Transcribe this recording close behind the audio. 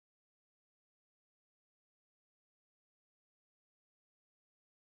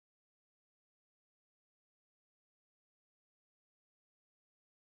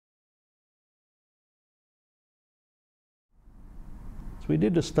We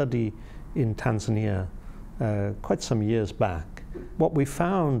did a study in Tanzania quite some years back. What we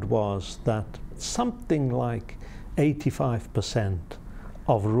found was that something like 85%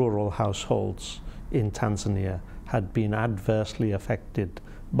 of rural households in Tanzania had been adversely affected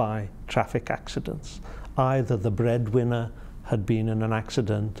by traffic accidents. Either the breadwinner had been in an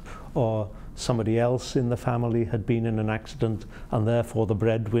accident, or somebody else in the family had been in an accident, and therefore the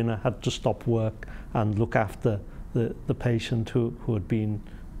breadwinner had to stop work and look after the patient who had been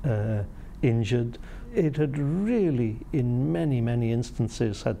injured. It had really, in many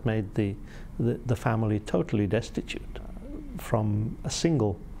instances, had made the family totally destitute from a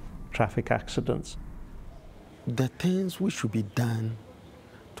single traffic accident. The things which should be done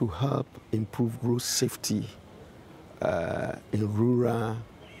to help improve road safety in rural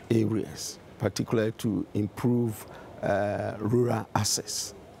areas, particularly to improve rural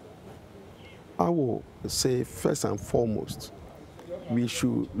access. I will say first and foremost, we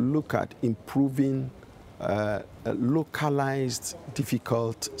should look at improving localized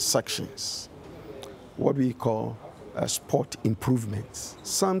difficult sections, what we call spot improvements.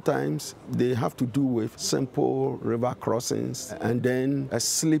 Sometimes they have to do with simple river crossings and then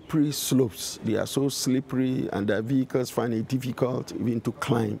slippery slopes. They are so slippery and the vehicles find it difficult even to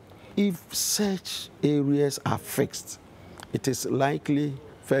climb. If such areas are fixed, it is likely,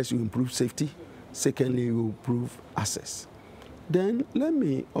 first, you improve safety, secondly, you improve access. Then let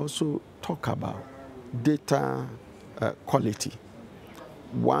me also talk about data quality.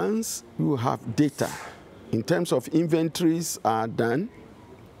 Once you have data, in terms of inventories are done,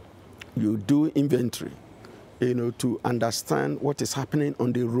 you do inventory, to understand what is happening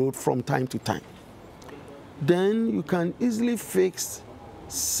on the road from time to time. Then you can easily fix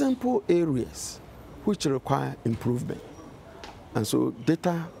simple areas which require improvement. And so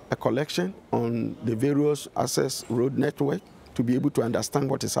data collection on the various access road network to be able to understand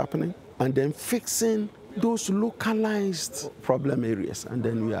what is happening, and then fixing those localized problem areas, and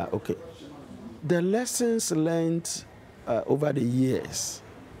then we are okay. The lessons learned over the years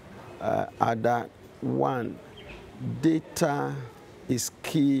are that, one, data is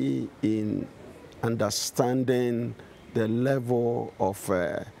key in understanding the level of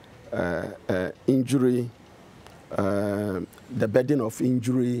injury, the burden of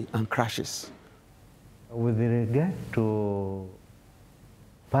injury and crashes. With regard to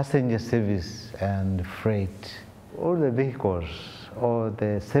passenger service and freight, all the vehicles or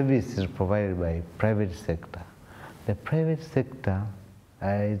the services provided by private sector. The private sector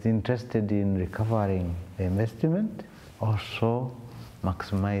is interested in recovering the investment, also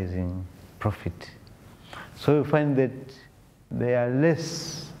maximizing profit. So you find that they are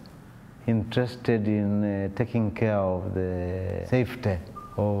less interested in taking care of the safety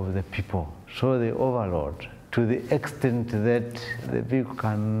of the people. So they overload to the extent that the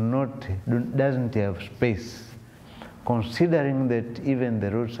vehicle doesn't have space. Considering that even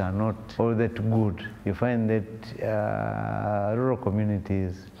the roads are not all that good, you find that rural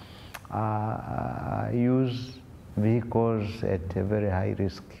communities use vehicles at a very high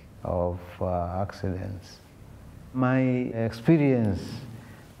risk of accidents. My experience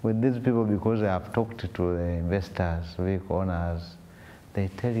with these people, because I have talked to the investors, vehicle owners, they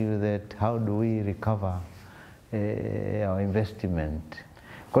tell you that how do we recover our investment?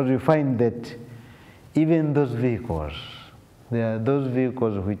 Because you find that even those vehicles, there are those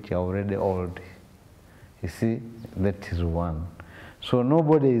vehicles which are already old. You see, that is one. So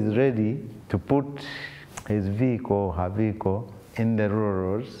nobody is ready to put his vehicle, her vehicle, in the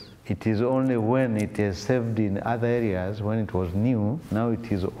rural roads. It is only when it has served in other areas, when it was new, now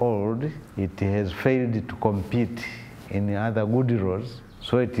it is old, it has failed to compete in other good roads,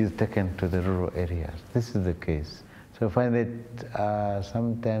 so it is taken to the rural areas. This is the case. So I find that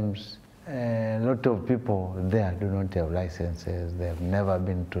sometimes a lot of people there do not have licenses, they have never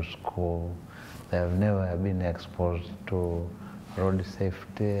been to school, they have never been exposed to road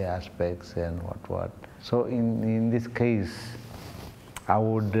safety aspects and what. So in this case, I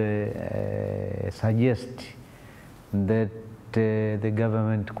would suggest that the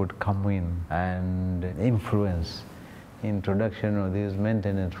government could come in and influence introduction of these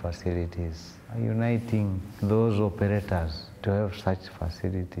maintenance facilities, uniting those operators to have such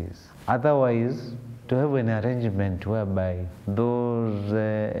facilities. Otherwise, to have an arrangement whereby those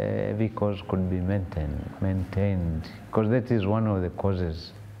vehicles could be maintained, because that is one of the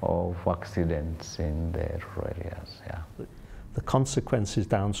causes of accidents in the rural areas. Yeah. The consequences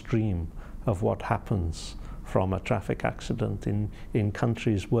downstream of what happens from a traffic accident in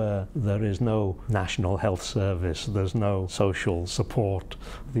countries where there is no national health service, there's no social support,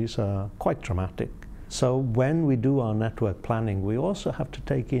 these are quite dramatic. So when we do our network planning, we also have to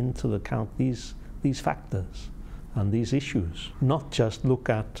take into account these factors and these issues, not just look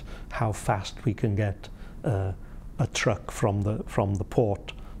at how fast we can get a truck from the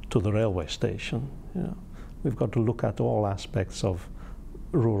port to the railway station. You know, we've got to look at all aspects of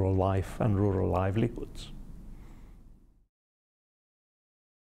rural life and rural livelihoods.